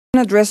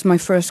to address my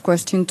first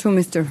question to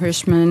Mr.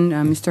 Hirschman,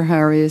 Mr.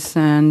 Harris,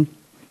 and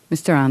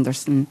Mr.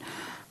 Anderson.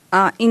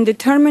 In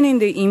determining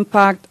the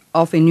impact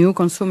of a new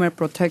consumer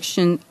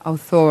protection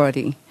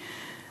authority,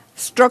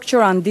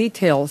 structure and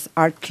details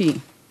are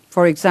key.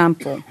 For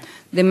example,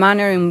 the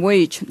manner in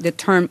which the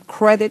term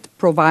credit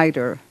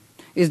provider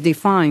is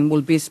defined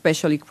will be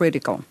especially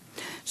critical.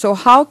 So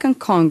how can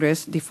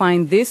Congress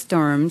define these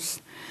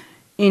terms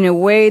in a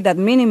way that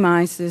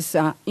minimizes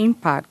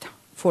impact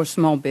for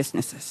small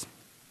businesses?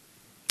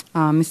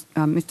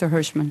 Mr.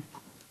 Hirschman.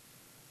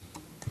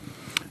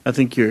 I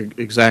think you're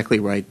exactly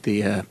right.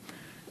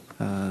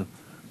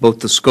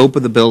 Both the scope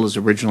of the bill as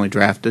originally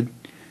drafted,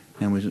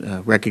 and we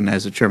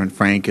recognize that Chairman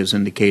Frank has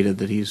indicated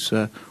that he's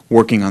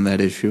working on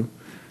that issue,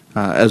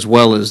 as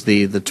well as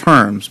the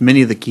terms.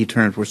 Many of the key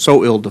terms were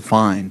so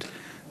ill-defined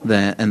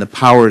and the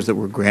powers that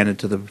are granted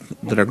to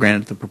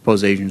the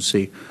proposed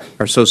agency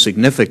are so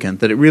significant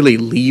that it really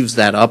leaves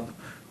that up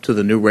to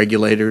the new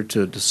regulator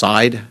to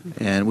decide,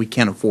 and we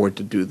can't afford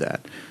to do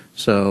that.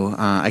 So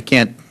I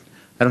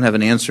don't have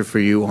an answer for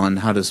you on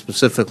how to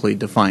specifically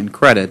define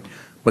credit,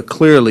 but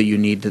clearly you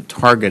need to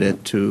target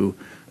it to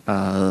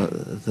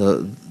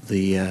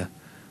the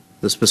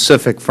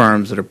specific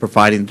firms that are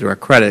providing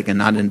direct credit and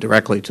not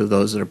indirectly to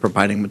those that are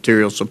providing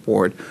material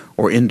support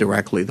or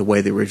indirectly the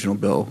way the original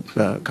bill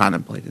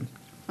contemplated.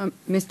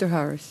 Mr.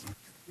 Harris.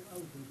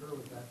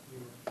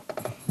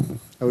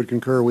 I would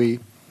concur. We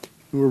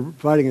were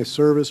providing a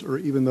service, or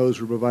even those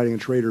who are providing a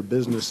trade or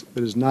business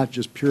that is not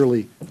just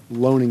purely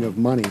loaning of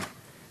money,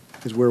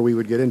 is where we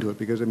would get into it.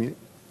 Because, I mean,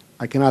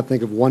 I cannot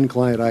think of one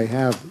client I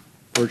have,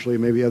 virtually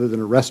maybe other than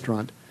a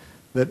restaurant,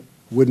 that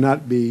would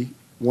not be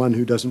one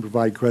who doesn't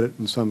provide credit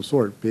in some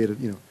sort, be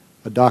it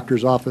a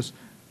doctor's office.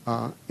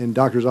 In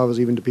doctor's office,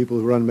 even to people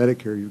who run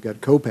Medicare, you've got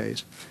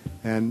co-pays,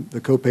 and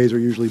the co-pays are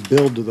usually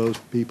billed to those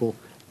people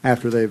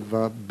after they've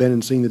been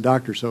and seen the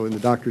doctor. So, and the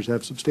doctors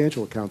have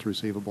substantial accounts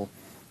receivable.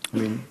 I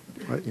mean,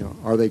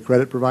 are they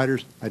credit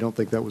providers? I don't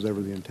think that was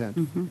ever the intent.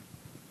 Mm-hmm.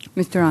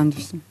 Mr.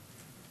 Anderson.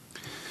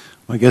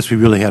 Well, I guess we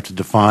really have to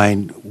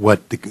define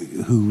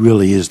who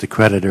really is the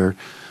creditor.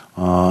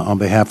 On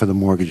behalf of the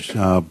mortgage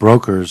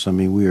brokers, I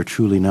mean, we are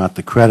truly not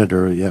the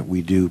creditor, yet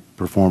we do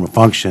perform a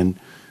function,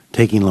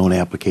 taking loan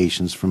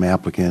applications from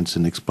applicants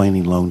and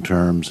explaining loan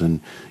terms and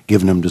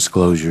giving them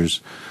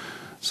disclosures.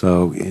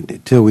 So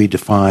until we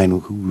define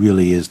who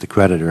really is the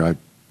creditor,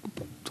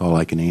 that's all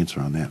I can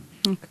answer on that.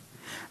 Okay.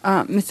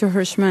 Mr.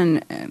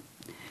 Hirschman,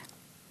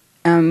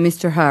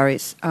 Mr.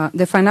 Harris,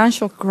 the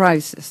financial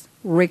crisis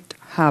wreaked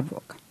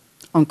havoc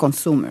on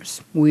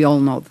consumers. We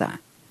all know that.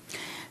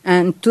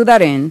 And to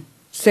that end,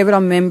 several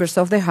members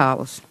of the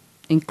House,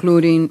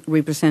 including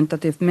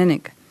Representative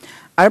Minnick,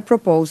 are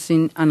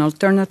proposing an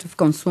alternative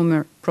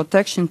consumer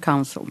protection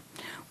council,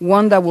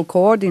 one that will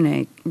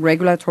coordinate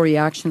regulatory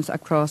actions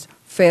across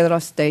federal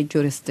state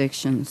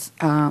jurisdictions.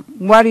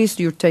 What is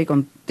your take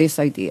on this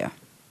idea?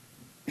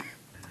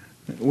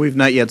 We've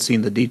not yet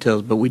seen the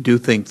details, but we do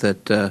think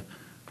that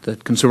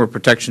that consumer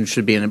protection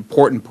should be an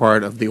important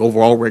part of the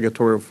overall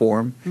regulatory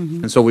reform,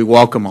 and so we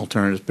welcome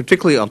alternatives,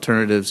 particularly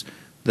alternatives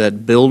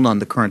that build on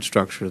the current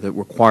structure, that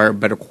require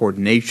better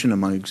coordination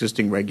among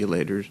existing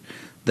regulators,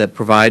 that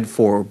provide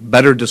for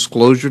better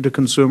disclosure to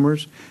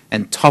consumers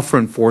and tougher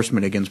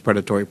enforcement against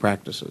predatory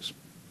practices.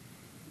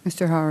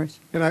 Mr. Harris.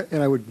 And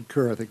I would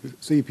concur. I think the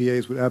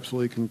CPAs would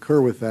absolutely concur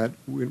with that.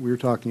 We were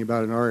talking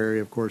about in our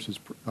area, of course, is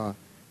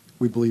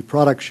we believe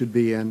products should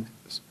be in,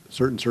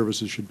 certain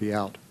services should be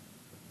out.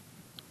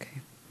 Okay.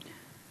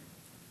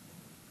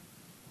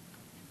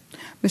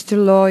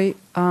 Mr. Loy,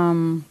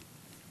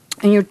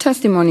 in your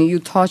testimony, you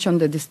touched on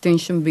the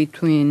distinction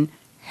between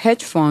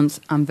hedge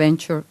funds and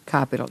venture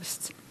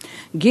capitalists.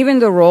 Given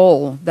the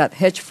role that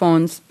hedge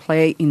funds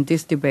play in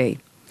this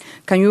debate,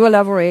 can you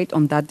elaborate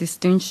on that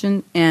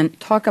distinction and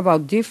talk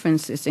about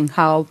differences in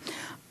how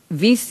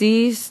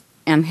VCs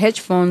and hedge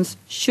funds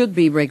should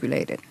be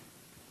regulated?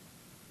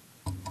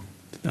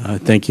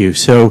 Thank you.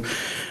 So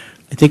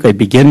I think I'd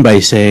begin by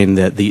saying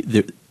that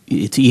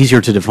it's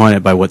easier to define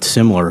it by what's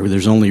similar.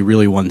 There's only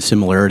really one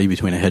similarity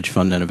between a hedge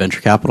fund and a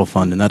venture capital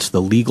fund, and that's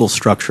the legal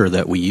structure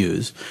that we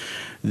use.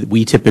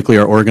 We typically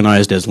are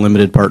organized as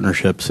limited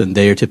partnerships, and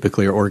they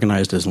typically are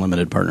organized as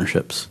limited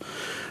partnerships.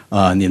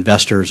 And the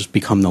investors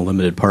become the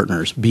limited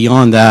partners.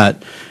 Beyond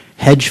that,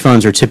 hedge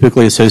funds are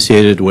typically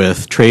associated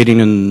with trading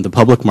in the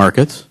public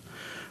markets.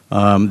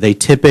 They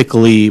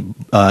typically,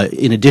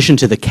 in addition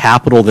to the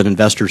capital that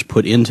investors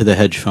put into the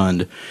hedge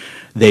fund,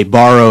 they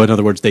borrow, in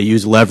other words, they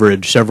use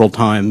leverage several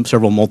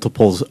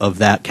multiples of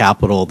that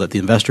capital that the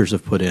investors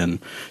have put in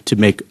to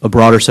make a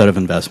broader set of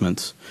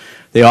investments.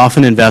 They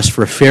often invest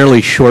for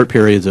fairly short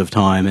periods of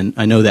time, and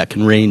I know that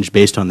can range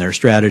based on their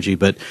strategy,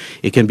 but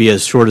it can be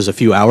as short as a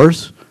few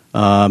hours,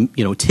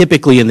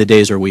 typically in the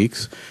days or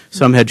weeks.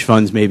 Some hedge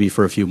funds maybe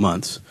for a few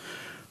months.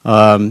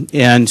 And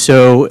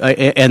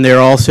they're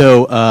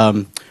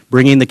also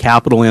bringing the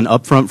capital in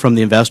upfront from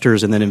the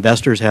investors, and then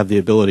investors have the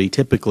ability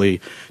typically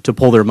to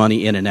pull their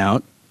money in and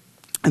out.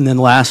 And then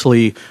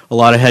lastly, a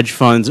lot of hedge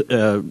funds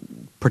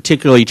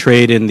particularly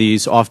trade in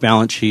these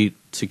off-balance sheet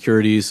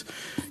securities,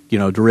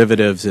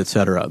 derivatives, et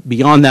cetera.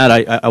 Beyond that,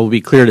 I will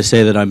be clear to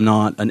say that I'm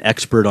not an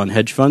expert on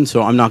hedge funds,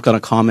 so I'm not going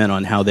to comment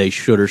on how they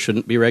should or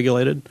shouldn't be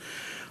regulated.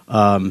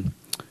 What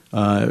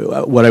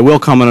I will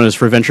comment on is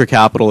for venture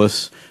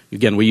capitalists,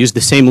 again, we use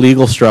the same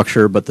legal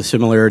structure, but the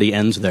similarity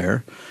ends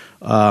there.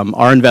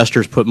 Our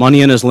investors put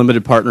money in as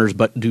limited partners,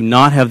 but do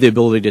not have the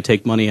ability to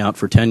take money out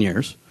for 10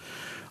 years.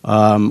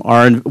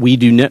 We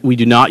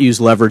do not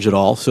use leverage at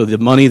all, so the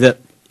money that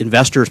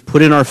investors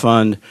put in our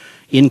fund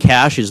in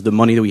cash is the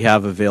money that we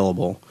have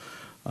available.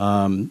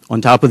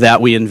 On top of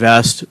that, we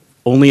invest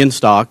only in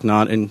stock,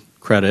 not in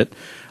credit.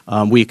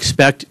 We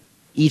expect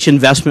each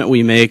investment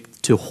we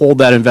make to hold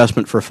that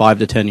investment for 5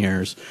 to 10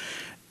 years.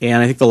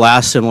 And I think the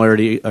last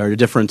similarity or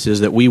difference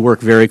is that we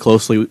work very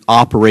closely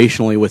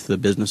operationally with the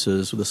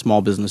businesses, with the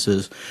small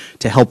businesses,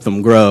 to help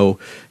them grow.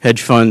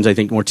 Hedge funds, I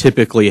think, more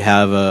typically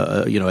have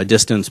a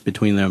distance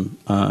between them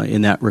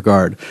in that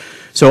regard.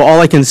 So all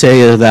I can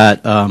say is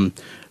that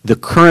the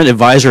current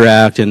Advisor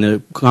Act and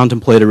the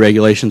contemplated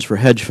regulations for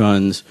hedge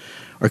funds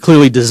are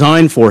clearly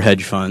designed for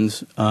hedge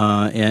funds,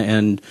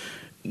 and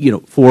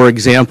for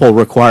example,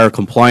 require a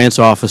compliance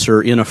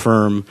officer in a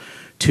firm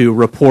to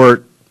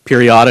report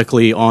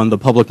periodically on the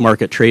public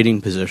market trading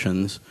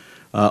positions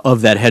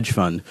of that hedge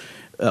fund.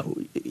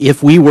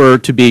 If we were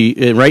to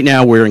be, right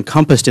now we're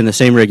encompassed in the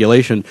same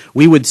regulation,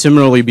 we would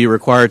similarly be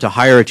required to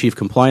hire a chief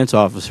compliance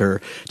officer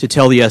to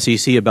tell the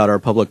SEC about our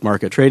public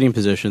market trading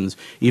positions,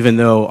 even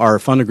though our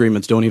fund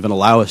agreements don't even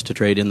allow us to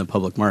trade in the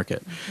public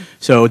market. Mm-hmm.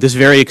 So this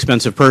very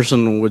expensive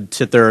person would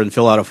sit there and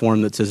fill out a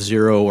form that says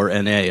 0 or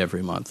NA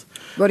every month.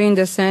 But in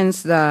the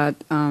sense that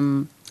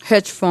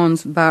hedge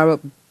funds borrow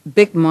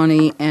big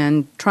money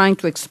and trying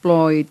to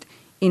exploit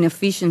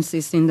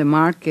inefficiencies in the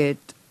market,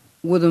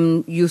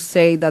 wouldn't you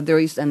say that there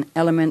is an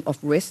element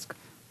of risk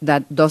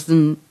that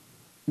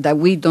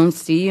we don't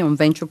see on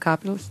venture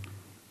capitalists?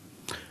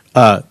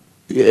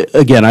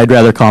 Again, I'd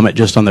rather comment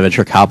just on the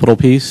venture capital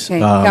piece.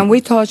 Okay. Can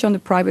we touch on the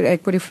private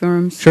equity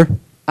firms? Sure.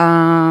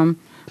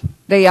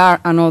 They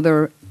are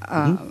another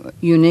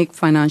unique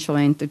financial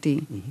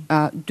entity.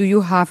 Mm-hmm. Do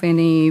you have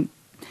any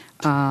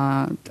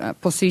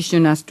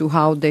position as to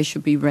how they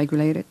should be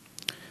regulated?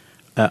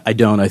 I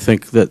don't. I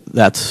think that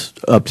that's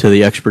up to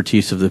the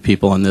expertise of the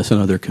people on this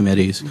and other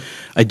committees.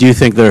 I do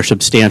think there are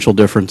substantial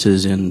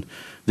differences in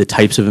the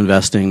types of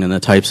investing and the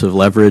types of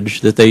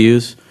leverage that they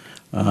use.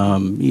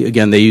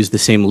 Again, they use the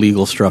same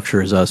legal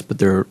structure as us, but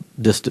there are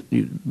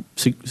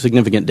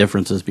significant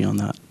differences beyond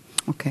that.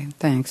 Okay,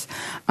 thanks.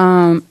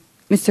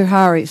 Mr.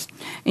 Harris,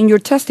 in your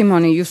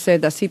testimony, you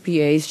said that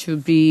CPAs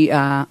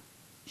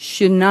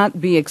should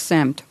not be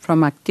exempt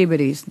from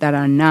activities that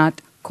are not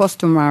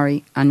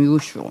customary and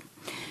usual.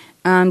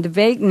 And the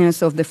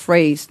vagueness of the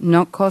phrase,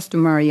 not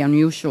customary and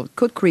usual,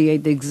 could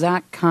create the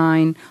exact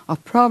kind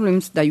of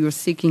problems that you're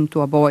seeking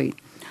to avoid.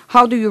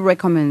 How do you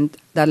recommend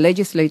that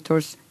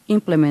legislators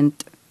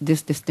implement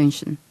this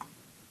distinction?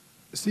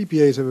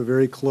 CPAs have a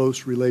very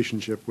close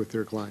relationship with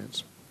their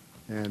clients,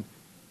 and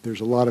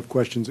there's a lot of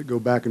questions that go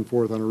back and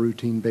forth on a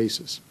routine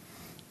basis.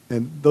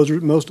 And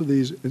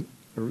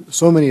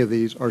so many of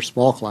these are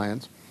small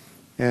clients,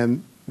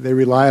 and they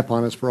rely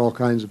upon us for all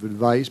kinds of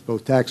advice,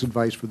 both tax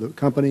advice for the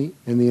company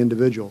and the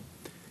individual.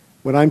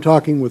 When I'm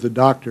talking with a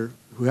doctor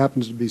who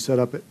happens to be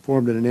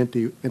formed in an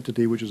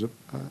entity which is a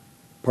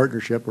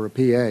partnership or a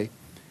PA,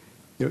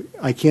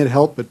 I can't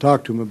help but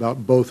talk to him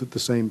about both at the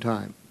same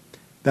time.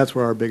 That's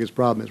where our biggest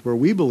problem is. Where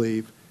we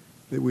believe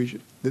that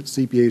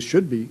CPAs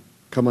should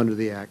come under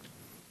the Act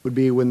would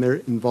be when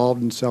they're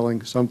involved in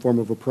selling some form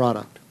of a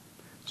product.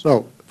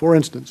 So, for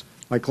instance,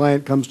 my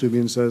client comes to me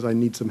and says, I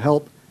need some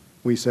help.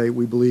 We say,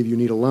 we believe you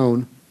need a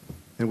loan,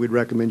 and we'd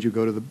recommend you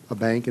go to a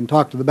bank and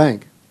talk to the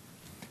bank.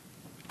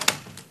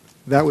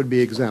 That would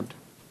be exempt.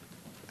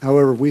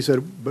 However, if we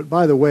said, but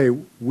by the way,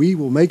 we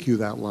will make you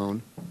that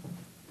loan,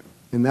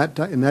 in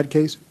that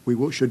case,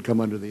 should come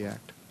under the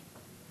Act,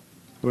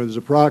 where there's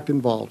a product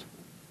involved.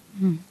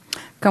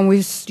 Can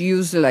we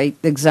use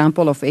like the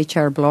example of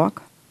HR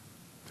Block?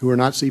 Who are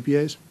not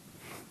CPAs?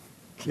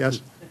 Yes.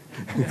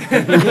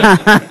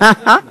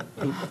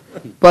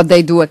 But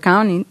they do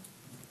accounting.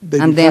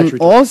 And then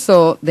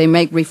also they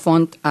make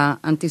refund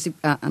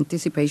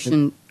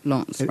anticipation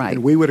loans, right?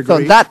 And we would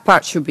agree. So that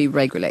part should be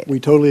regulated. We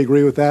totally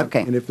agree with that.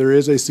 Okay. And if there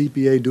is a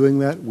CPA doing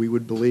that, we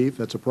would believe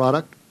that's a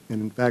product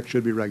and, in fact,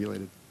 should be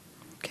regulated.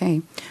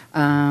 Okay.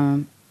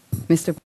 Mr.